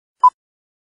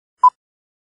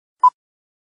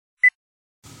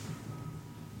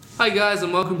Hi guys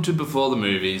and welcome to Before the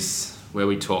Movies, where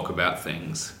we talk about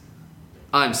things.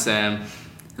 I'm Sam.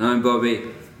 And I'm Bobby.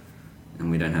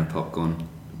 And we don't have popcorn.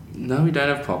 No, we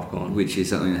don't have popcorn. Which is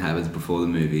something that happens before the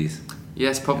movies.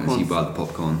 Yes, popcorn. Unless you buy the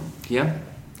popcorn. Yeah.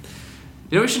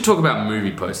 You know, we should talk about movie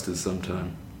posters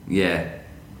sometime. Yeah.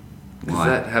 Because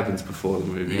that happens before the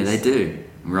movies. Yeah, they do.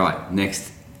 Right, next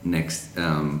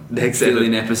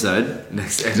fill-in episode.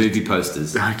 Movie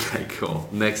posters. Okay, cool.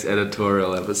 Next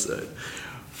editorial episode.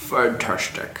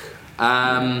 Fantastic. What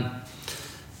are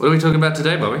we talking about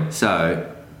today, Bobby? So,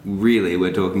 really,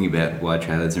 we're talking about why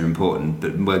trailers are important,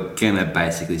 but we're going to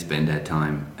basically spend our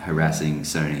time harassing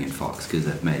Sony and Fox because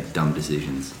they've made dumb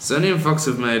decisions. Sony and Fox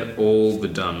have made all the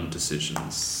dumb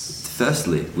decisions.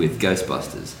 Firstly, with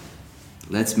Ghostbusters.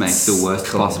 Let's make the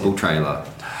worst possible trailer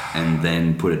and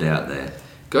then put it out there.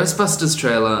 Ghostbusters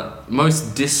trailer,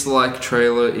 most disliked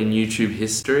trailer in YouTube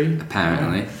history.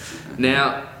 Apparently.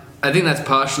 Now, I think that's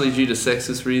partially due to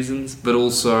sexist reasons, but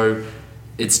also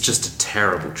it's just a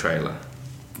terrible trailer.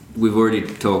 We've already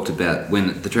talked about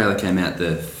when the trailer came out,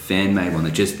 the fan-made one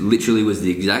that just literally was the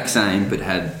exact same but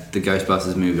had the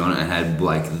Ghostbusters movie on it and had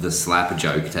like the slapper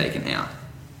joke taken out.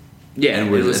 Yeah,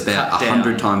 and it was about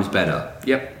 100 times better.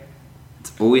 Yep.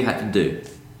 That's all we had to do.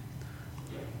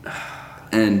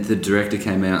 And the director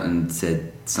came out and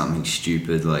said something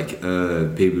stupid like,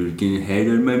 people are gonna hate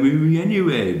on my movie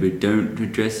anyway, but don't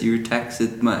address your attacks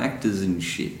at my actors and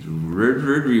shit.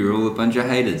 You're all a bunch of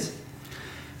haters.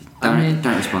 Don't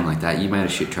respond like that. You made a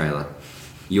shit trailer.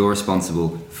 You're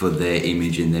responsible for their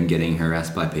image and them getting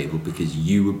harassed by people because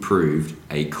you approved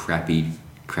a crappy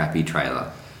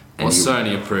trailer. Or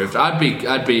Sony approved.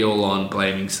 I'd be all on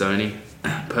blaming Sony,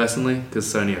 personally, because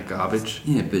Sony are garbage.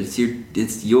 Yeah, but it's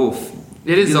your.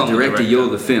 It is you're on the director. You're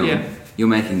the film. Yeah. You're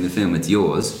making the film. It's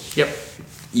yours. Yep.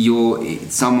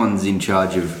 Someone's in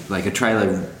charge of like a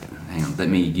trailer. Hang on, let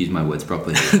me use my words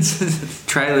properly.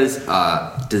 Trailers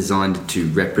are designed to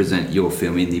represent your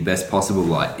film in the best possible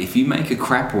light. If you make a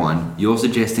crap one, you're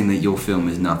suggesting that your film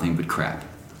is nothing but crap.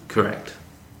 Correct.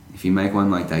 If you make one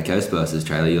like that Ghostbusters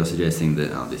trailer, you're suggesting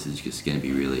that this is just going to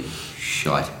be really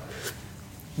shite.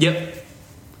 Yep.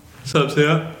 Subs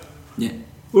here. Yeah.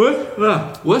 What?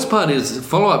 Worst part is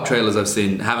follow-up trailers I've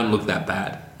seen haven't looked that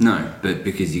bad. No, but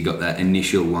because you got that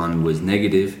initial one was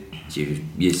negative,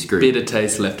 you're screwed. Bitter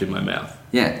taste left in my mouth.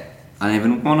 Yeah. I don't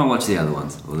even want to watch the other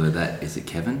ones. Although is it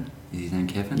Kevin? Is his name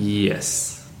Kevin?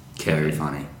 Yes. Very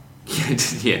funny.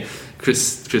 Yeah.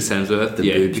 Chris Hemsworth.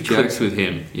 The boobs it cooks with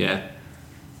him. Yeah.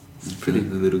 It's pretty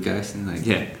the little ghost and like.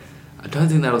 Yeah. I don't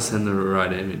think that'll send the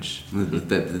right image. With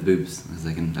the boobs,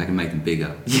 I can make them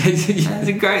bigger. Yeah. That's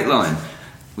a great line.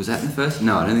 Was that in the first?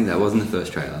 No, I don't think that was in the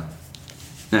first trailer.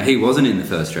 No, he wasn't in the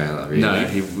first trailer, really. No,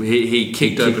 he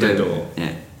kicked open the door.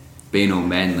 Yeah. Being all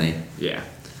manly. Yeah.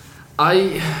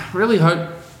 I really hope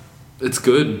it's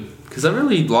good, because I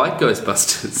really like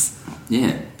Ghostbusters.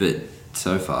 Yeah, but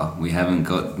so far we haven't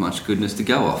got much goodness to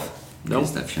go off. Nope.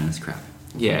 Because they've shown us crap.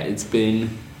 Yeah, it's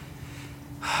been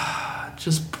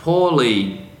just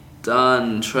poorly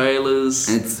done trailers.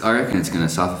 I reckon it's going to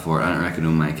suffer for it. I don't reckon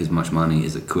it'll make as much money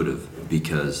as it could have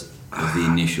because of the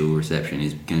initial reception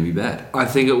is going to be bad. I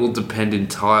think it will depend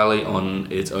entirely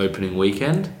on its opening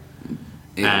weekend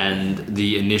and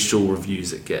the initial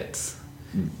reviews it gets.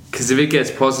 Because if it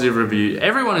gets positive reviews,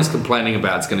 everyone who's complaining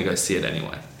about it's going to go see it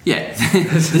anyway. Yeah,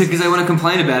 because they want to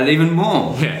complain about it even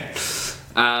more. Yeah.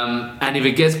 And if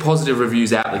it gets positive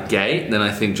reviews out the gate, then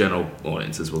I think general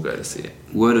audiences will go to see it.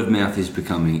 Word of mouth is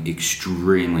becoming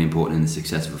extremely important in the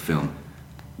success of a film.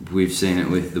 We've seen it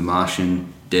with The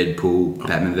Martian, Deadpool,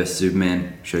 Batman vs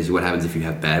Superman. Shows you what happens if you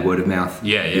have bad word of mouth.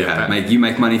 Yeah. You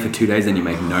make money for 2 days, then you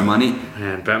make no money.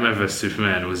 Man, Batman vs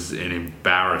Superman was an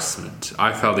embarrassment.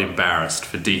 I felt embarrassed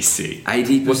for DC.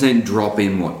 80% drop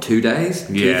in 2 days?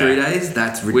 Yeah. 2-3 days?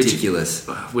 That's ridiculous.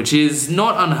 Which is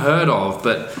not unheard of,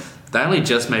 but they only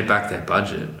just made back their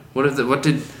budget. Alright,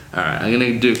 I'm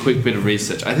gonna do a quick bit of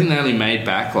research. I think they only made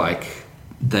back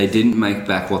They didn't make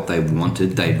back what they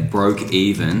wanted. They broke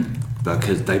even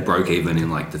because they broke even in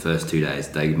the first 2 days.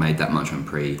 They made that much on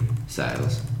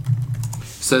pre-sales.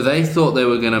 So they thought they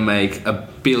were gonna make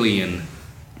 $1 billion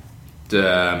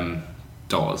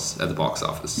dollars at the box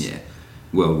office. Yeah,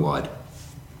 worldwide.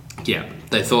 Yeah,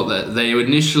 they thought that they were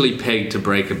initially pegged to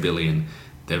break $1 billion.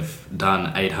 They've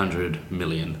done 800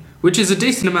 million, which is a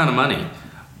decent amount of money,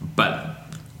 but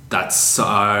that's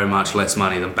so much less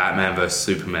money than Batman vs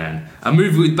Superman. A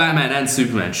movie with Batman and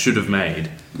Superman should have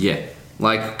made. Yeah.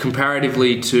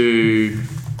 Comparatively to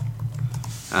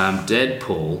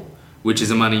Deadpool, which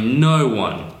is a money no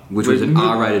one... Which was an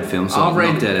R-rated film, so it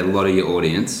knocked out a lot of your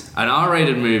audience. An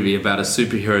R-rated movie about a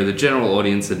superhero the general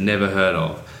audience had never heard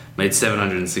of made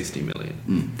 760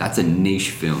 million. That's a niche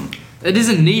film. It is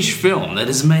a niche film that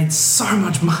has made so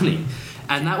much money.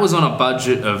 And that was on a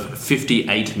budget of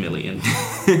 58 million.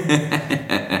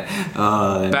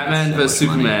 Batman vs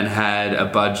Superman had a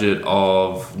budget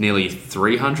of nearly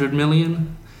 300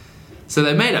 million. So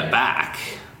they made it back.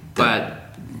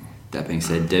 But that being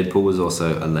said, Deadpool was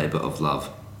also a labour of love.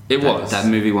 It was. That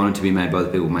movie wanted to be made by the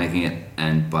people making it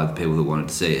and by the people that wanted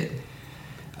to see it.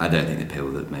 I don't think the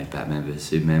people that made Batman vs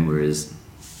Superman were as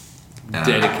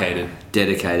dedicated,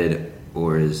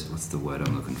 or as, what's the word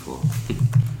I'm looking for?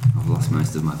 I've lost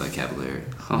most of my vocabulary.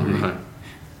 Oh no.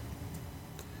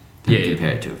 Yeah,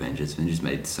 compare it to Avengers. Avengers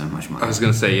made so much money. I was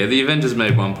going to say, the Avengers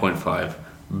made $1.5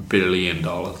 billion.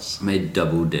 Made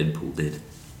double Deadpool did.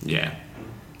 Yeah.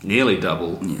 Nearly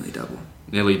double. Nearly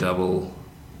double.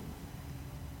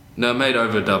 No, it made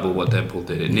over double what Deadpool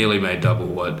did. It nearly made double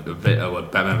what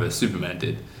Batman vs Superman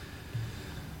did.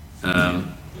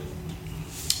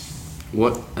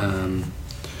 What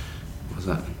was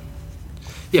that?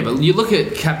 Yeah, but you look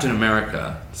at Captain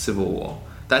America: Civil War.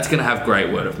 That's going to have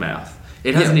great word of mouth.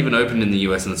 It hasn't even opened in the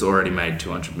US, and it's already made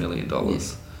 $200 million.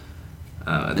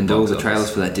 And all the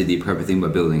trailers for that did the appropriate thing by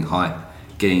building hype,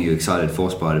 getting you excited for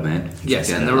Spider-Man.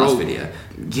 Yes, and they're all video.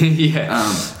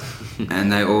 Yeah.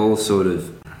 And they all sort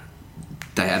of,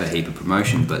 they had a heap of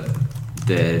promotion, but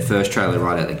their first trailer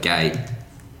right out the gate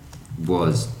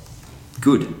was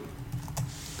good.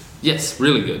 Yes,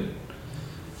 really good.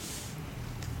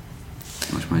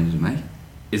 How much money did it make?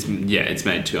 It's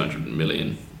made 200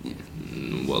 million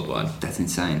worldwide. That's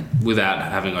insane. Without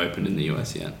having opened in the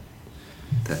US yet.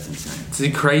 That's insane. It's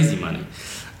crazy money.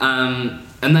 And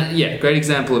that, great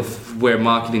example of where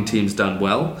marketing team's done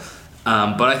well.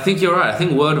 But I think you're right. I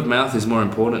think word of mouth is more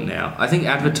important now. I think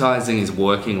advertising is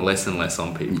working less and less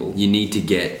on people. You need to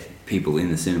get people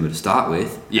in the cinema to start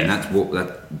with. Yeah. And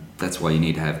that's why you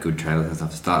need to have good trailers and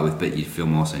stuff to start with, but your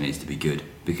film also needs to be good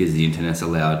because the internet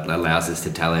allows us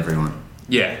to tell everyone.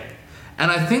 Yeah.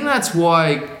 And I think that's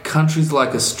why countries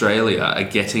like Australia are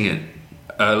getting it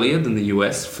earlier than the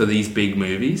US for these big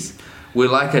movies. We're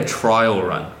like a trial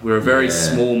run. We're a very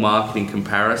small marketing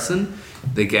comparison.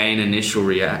 They gain initial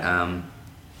reactions,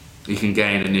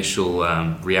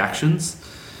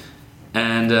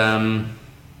 and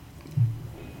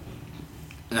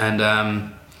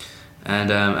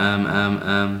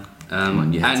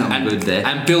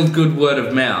build good word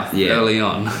of mouth early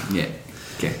on. Yeah,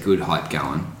 get good hype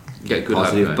going. Get good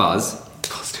positive buzz.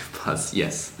 Positive buzz,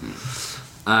 yes.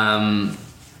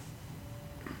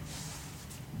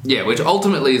 Which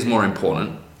ultimately is more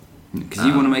important. Because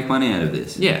you want to make money out of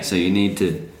this. Yeah. So you need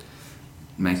to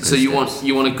make those So you steps.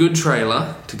 want a good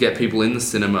trailer to get people in the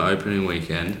cinema opening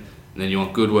weekend, and then you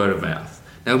want good word of mouth.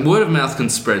 Now, word of mouth can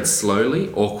spread slowly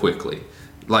or quickly.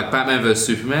 Like Batman vs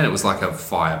Superman, it was like a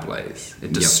fire blaze.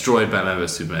 It destroyed Batman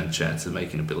vs Superman's chance of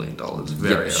making $1 billion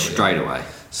very early.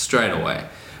 Straight away.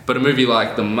 But a movie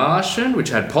like The Martian, which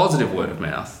had positive word of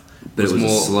mouth, but it was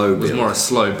more a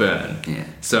slow burn. Yeah.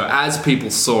 So as people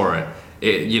saw it,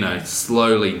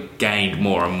 slowly gained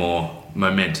more and more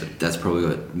momentum. That's probably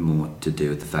got more to do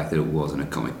with the fact that it wasn't a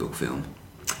comic book film.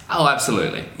 Oh,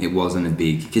 absolutely. It wasn't a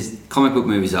big... Because comic book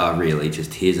movies are really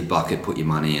just, here's a bucket, put your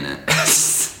money in it.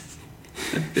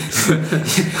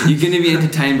 You're going to be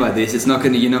entertained by this. You're not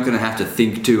going to have to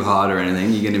think too hard or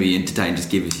anything. You're going to be entertained. Just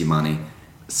give us your money.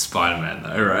 Spider-Man,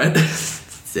 though, right?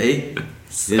 See?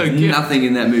 There's nothing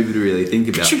in that movie to really think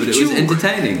about, but it was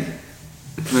entertaining.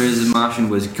 Whereas The Martian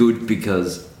was good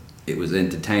because it was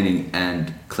entertaining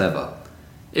and clever.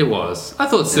 It was. I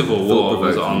thought Civil War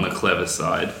was on the clever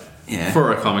side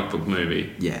for a comic book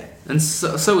movie. Yeah. And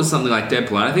so was something like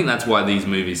Deadpool, and I think that's why these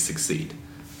movies succeed.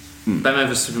 Batman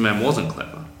vs Superman wasn't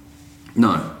clever.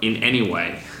 No. In any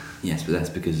way. Yes, but that's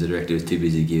because the director was too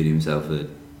busy giving himself a...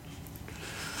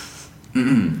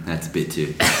 That's a bit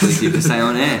too explicit to say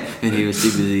on air. And he was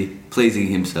too busy pleasing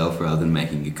himself rather than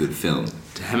making a good film.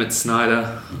 Damn it,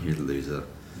 Snyder. You're a loser.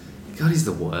 God, he's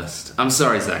the worst. I'm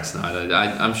sorry, Zack Snyder.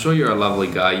 I'm sure you're a lovely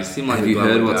guy. You seem like Have a you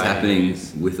lovely heard what's guy happening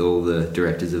with all the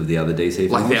directors of the other DC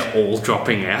films? Like they're all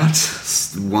dropping out?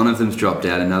 One of them's dropped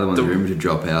out, another one's rumored to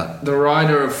drop out. The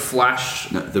writer of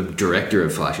Flash... No, the director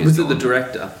of Flash is Was gone. it the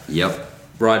director? Yep.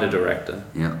 Writer-director.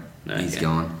 Yeah. Okay. He's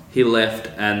gone. He left,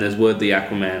 and there's word the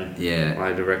Aquaman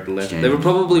writer-director left. They were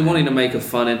probably wanting to make a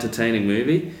fun, entertaining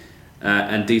movie,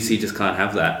 and DC just can't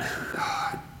have that.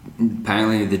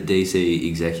 Apparently the DC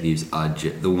executives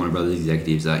the Warner Brothers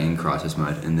executives are in crisis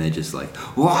mode, and they're just like,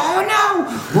 "Oh no!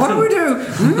 What do we do?"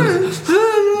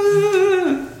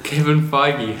 Kevin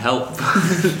Feige, help.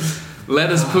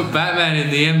 Let us put Batman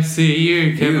in the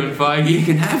MCU, Kevin Feige. You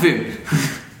can have him.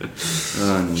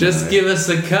 Oh, no. Just give us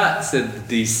a cut, said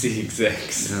the DC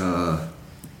execs.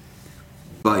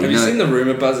 But Have you seen the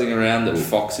rumor buzzing around that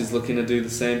Fox is looking to do the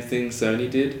same thing Sony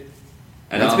did?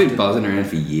 And that's been buzzing around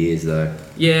for years, though.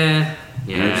 Yeah.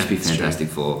 And it'd just be Fantastic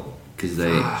Four, because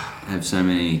they have so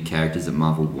many characters that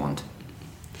Marvel want.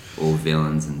 All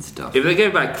villains and stuff. If they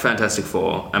go back Fantastic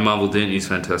Four, and Marvel didn't use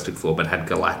Fantastic Four, but had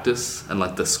Galactus and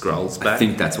like the Skrulls back, I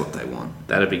think that's what they want.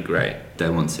 That'd be great. They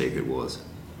want Secret Wars.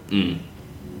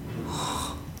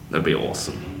 That'd be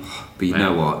awesome. But you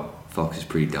know what? Fox is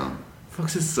pretty dumb.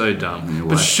 Fox is so dumb. You know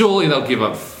but what? surely they'll give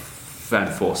up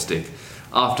Fan Four Stick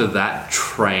after that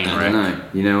train I wreck. don't know.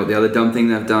 You know what the other dumb thing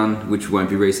they've done, which won't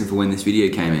be recent for when this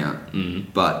video came out,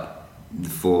 but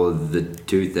for the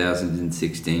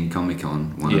 2016 Comic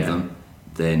Con, one of them,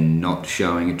 they're not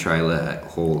showing a trailer at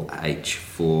Hall H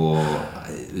for.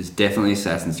 It was definitely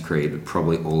Assassin's Creed, but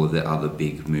probably all of their other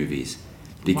big movies,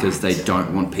 because they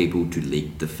don't want people to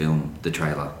leak the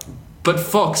trailer. But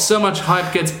Fox, so much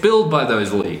hype gets billed by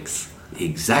those leaks.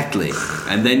 Exactly.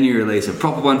 And then you release a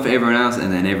proper one for everyone else,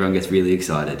 and then everyone gets really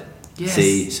excited. Yes.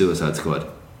 See Suicide Squad.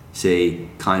 See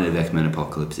kind of X-Men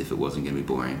Apocalypse if it wasn't going to be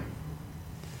boring.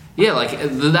 Yeah, like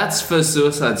that's for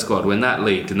Suicide Squad when that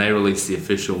leaked and they released the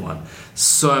official one.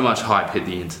 So much hype hit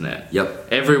the internet. Yep.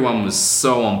 Everyone was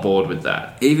so on board with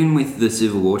that. Even with the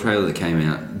Civil War trailer that came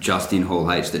out just in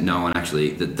Hall H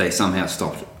that they somehow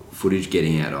stopped footage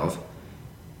getting out of,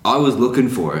 I was looking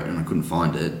for it and I couldn't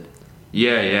find it.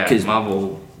 Yeah. 'Cause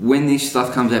Marvel. When this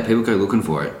stuff comes out, people go looking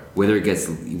for it. Whether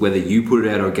you put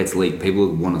it out or it gets leaked, people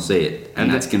want to see it,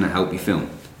 and that's going to help you film.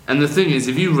 And the thing is,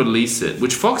 if you release it,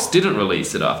 which Fox didn't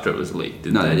release it after it was leaked,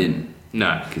 did No, they? they didn't.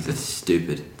 No. Because it's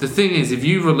stupid. The thing is, if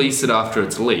you release it after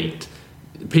it's leaked,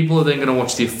 people are then going to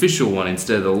watch the official one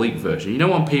instead of the leaked version. You don't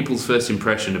want people's first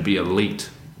impression to be a leaked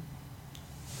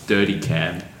dirty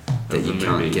can That of the you movie.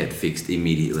 can't get fixed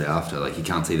immediately after. Like, you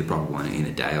can't see the proper one in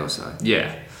a day or so.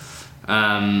 Yeah.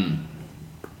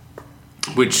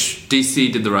 Which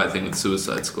DC did the right thing with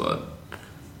Suicide Squad.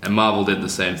 And Marvel did the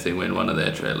same thing when one of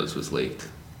their trailers was leaked.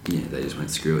 Yeah, they just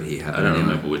went, screw it, here, have I it don't anyway.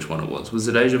 remember which one it was. Was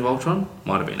it Age of Ultron?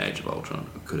 Might have been Age of Ultron.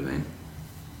 Could have been.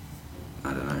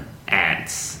 I don't know.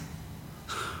 Ants.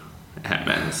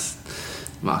 Ant-Man's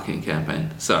marketing campaign.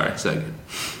 Sorry, so good.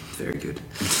 Very good.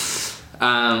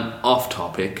 Off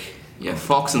topic. Yeah,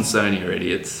 Fox and Sony are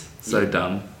idiots. So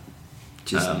dumb.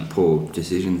 Just poor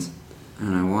decisions. I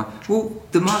don't know why. Well,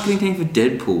 the marketing team for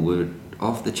Deadpool were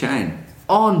off the chain.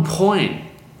 On point.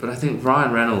 But I think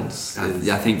Ryan Reynolds...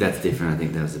 I think that's different. I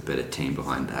think there was a better team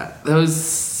behind that. There was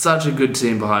such a good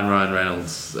team behind behind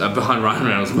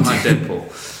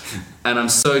Deadpool. And I'm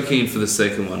so keen for the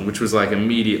second one, which was like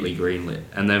immediately greenlit.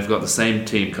 And they've got the same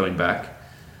team coming back.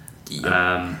 Yep.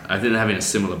 I think they're having a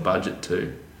similar budget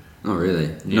too. Oh, really?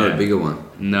 Not Yeah. a bigger one?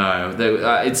 No,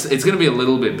 it's going to be a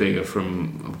little bit bigger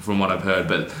from what I've heard.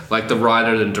 But like the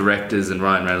writer and directors and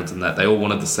Ryan Reynolds and that, they all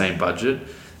wanted the same budget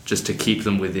just to keep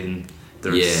them within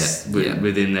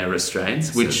within their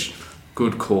restraints, which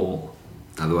good call.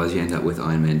 Otherwise, you end up with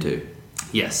Iron Man 2.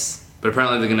 Yes, but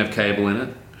apparently they're going to have Cable in it,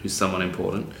 who's someone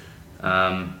important.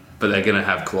 But they're going to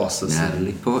have Colossus.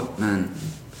 Natalie Portman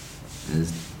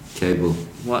as Cable.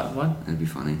 What? That'd be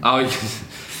funny. Oh,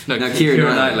 no,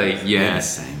 Keira Knightley. Yeah,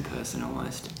 Yes. same person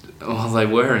almost. Well, they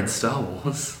were in Star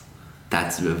Wars.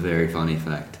 That's a very funny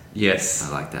fact. Yes.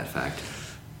 I like that fact.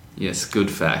 Yes,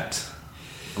 good fact.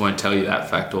 I won't tell you that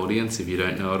fact, audience, if you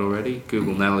don't know it already.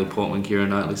 Google Natalie Portman, Keira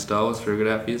Knightley, Star Wars, figure it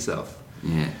out for yourself.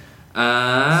 Yeah. Stupid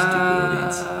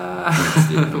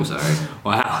audience. I'm sorry.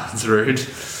 Wow, that's rude.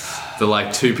 The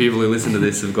like 2 people who listen to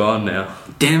this have gone now.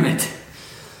 Damn it!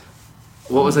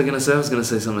 What was I going to say? I was going to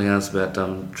say something else about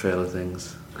dumb trailer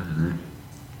things. I don't know.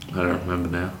 I don't remember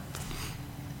now.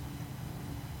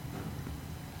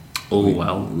 All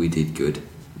well. We did good.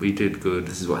 We did good.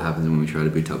 This is what happens when we try to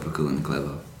be topical and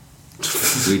clever.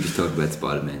 We just talked about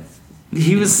Spider-Man.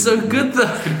 He was so good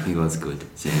though. He was good.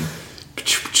 Sam.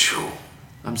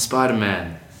 I'm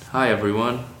Spider-Man. Hi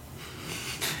everyone.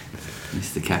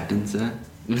 Mr. Captain, sir.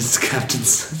 Mr. Captain,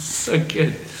 so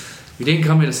good. We didn't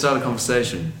come here to start a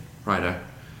conversation. Righto.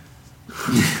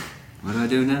 What do I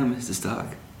do now, Mr. Stark?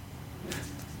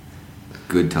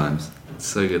 Good times.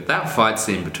 So good. That fight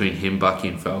scene between him, Bucky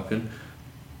and Falcon,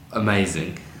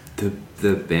 amazing.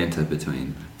 The banter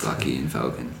between Bucky and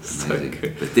Falcon. So Amazing.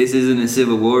 good. But this isn't a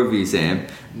Civil War review, Sam.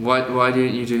 Why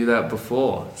didn't you do that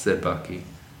before? Said Bucky.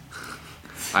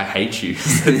 I hate you,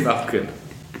 said Falcon.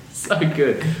 So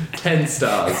good. 10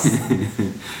 stars.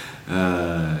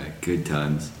 Good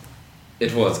times.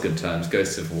 It was good times. Go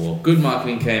Civil War. Good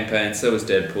marketing campaign. So was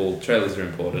Deadpool. Trailers are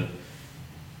important.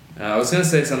 I was going to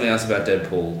say something else about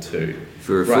Deadpool 2.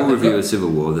 For a Right, full they've review got- of Civil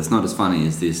War that's not as funny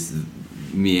as this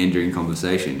meandering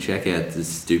conversation, check out the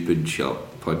Stupid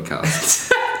Shop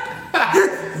podcast.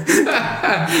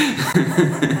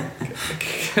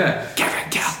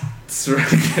 That's right.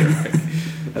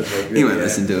 That's right. He won't Yeah.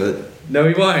 listen to it. No,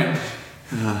 he won't.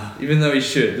 Even though he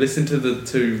should. Listen to the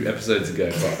 2 episodes ago.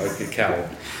 Okay, Cal,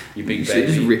 you big You should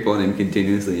just baby. rip on him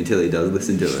continuously until he does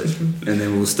listen to it, and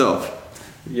then we'll stop.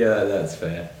 Yeah, that's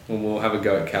fair. Well, we'll have a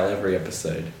go at Cal every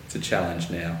episode. It's a challenge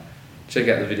now. Check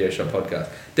out the Video Shop podcast.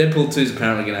 Deadpool 2 is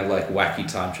apparently going to have like wacky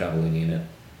time traveling in it.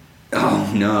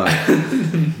 Oh no.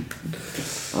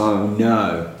 Oh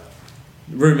no.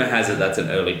 Rumour has it that's an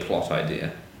early plot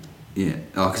idea. Yeah.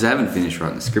 Oh, because I haven't finished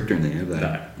writing the script or anything, have they?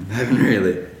 No. I haven't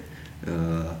really.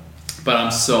 But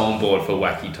I'm so on board for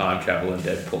wacky time travel in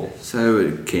Deadpool.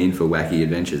 So keen for wacky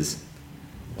adventures,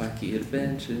 Wacky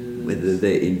adventures. whether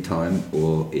they're in time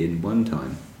or in one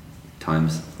time.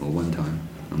 Times or one time.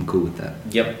 I'm cool with that.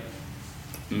 Yep.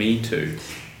 Me too.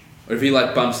 Or if he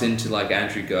like bumps into like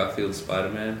Andrew Garfield's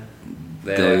Spider-Man.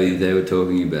 They were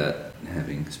talking about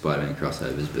having Spider-Man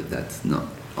crossovers, but that's not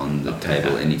on the Okay.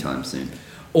 table anytime soon.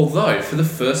 Although, for the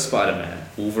first Spider-Man,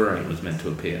 Wolverine was meant to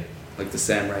appear. Like the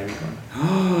Sam Raimi one.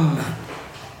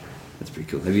 That's pretty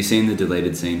cool. Have you seen the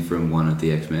deleted scene from one of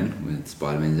the X-Men with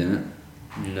Spider-Man's in it?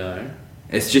 No.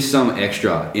 It's just some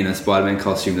extra in a Spider-Man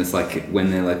costume that's like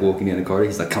when they're like walking down the corridor,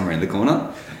 he's like, come around the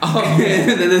corner. Oh,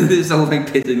 And then they're just all like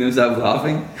pissing themselves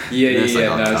laughing. Yeah, And yeah, it's like,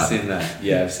 yeah. oh, No, I've cut. seen that.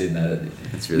 Yeah, I've seen that.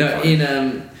 It's really No, funny.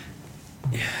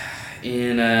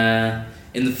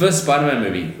 in the first Spider-Man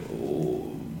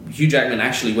movie, Hugh Jackman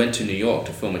actually went to New York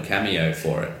to film a cameo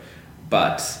for it,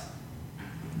 but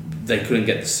they couldn't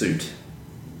get the suit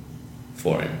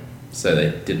for him, so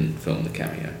they didn't film the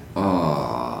cameo.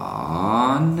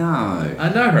 Oh no. I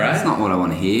know, right? That's not what I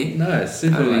want to hear. No, it's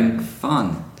super Having lame.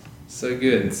 fun. So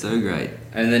good. It's so great.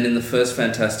 And then in the first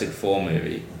Fantastic Four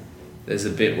movie, there's a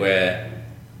bit where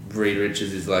Reed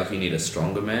Richards is like, you need a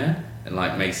stronger man, and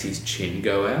like makes his chin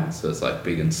go out, so it's like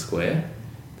big and square.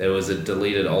 There was a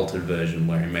deleted, altered version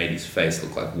where he made his face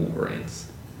look like Wolverine's.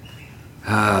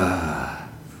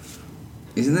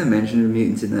 Isn't there mention of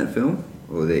mutants in that film?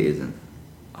 Or there isn't?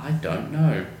 I don't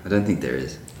know. I don't think there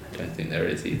is. I don't think there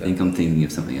is I either. think I'm thinking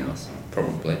of something else.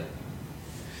 Probably.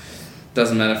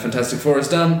 Doesn't matter. Fantastic Four is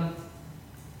done.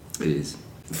 It is.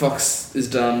 Fox is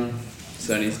done.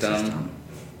 Sony's done.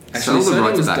 Sell the Sony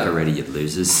rights was back done. already, you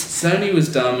losers. Sony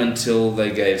was dumb until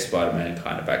they gave Spider-Man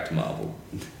kind of back to Marvel.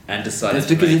 And decided That's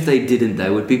to because make... if they didn't, they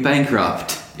would be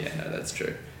bankrupt. Yeah, no, that's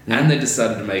true. Yeah. And they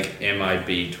decided to make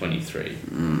MIB 23.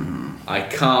 I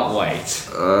can't wait.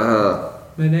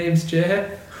 My name's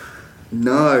Jer.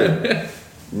 No.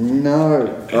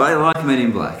 No. I like Men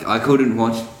in Black. I couldn't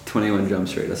watch 21 Jump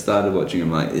Street. I started watching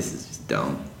them like, this is just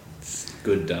dumb.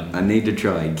 Good dumb. I need to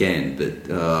try again,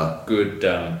 but Good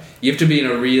dumb. You have to be in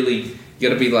a really... You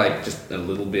gotta be like just a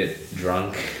little bit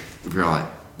drunk. right.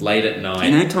 Late at night.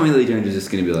 You know Tommy Lee Jones is just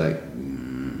going to be like,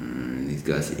 these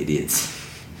guys are idiots.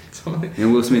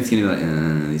 And Will Smith's going to be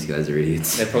like, these guys are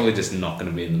idiots. They're probably just not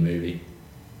gonna be in the movie.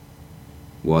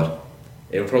 What?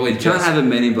 It'll probably You just... can't have a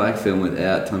Men in Black film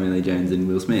without Tommy Lee Jones and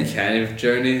Will Smith. Can if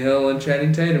Joni Hill and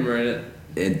Channing Tatum are in it.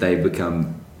 And they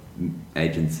become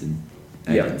agents and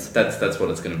agents. Yeah, that's what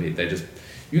it's gonna be. They just...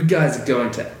 You guys are going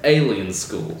to alien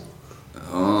school.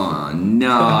 Oh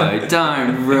no,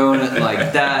 don't ruin it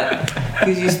like that.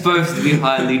 Because you're supposed to be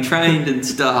highly trained and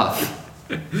stuff.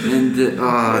 And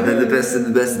they're the best of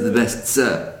the best of the best,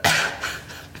 sir.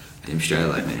 Damn straight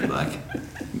like Men in Black.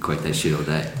 You quote that shit all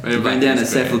day. Men in You Black ran down a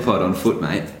is great. cephalopod on foot,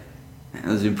 mate. That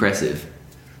was impressive.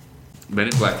 Men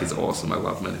in Black is awesome. I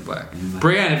love Men in Black.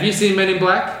 Brianne, have you seen Men in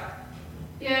Black?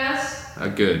 Yes. Oh,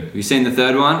 good. Have you seen the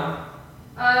third one?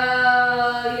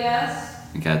 Yes.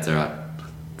 Okay, that's alright.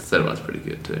 The third one's pretty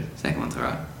good too. Second one's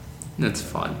alright. That's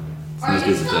fine. It's Are not as you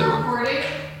good as the still third one. recording?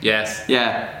 Yes.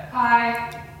 Yeah.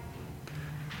 Hi.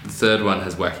 The third one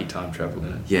has wacky time travel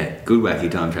in it. Yeah, good wacky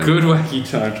time travel. Good wacky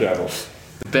time travel.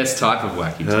 The best type of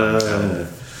wacky time travel.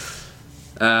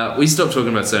 We stopped talking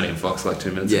about Sony and Fox like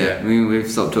 2 minutes Yeah, ago. I mean, we've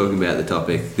stopped talking about the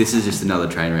topic. This is just another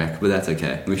train wreck, but that's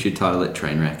okay. We should title it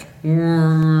Train Wreck.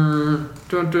 Dun,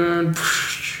 dun.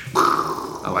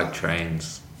 I like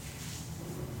trains.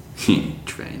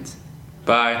 Trains.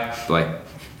 Bye. Bye.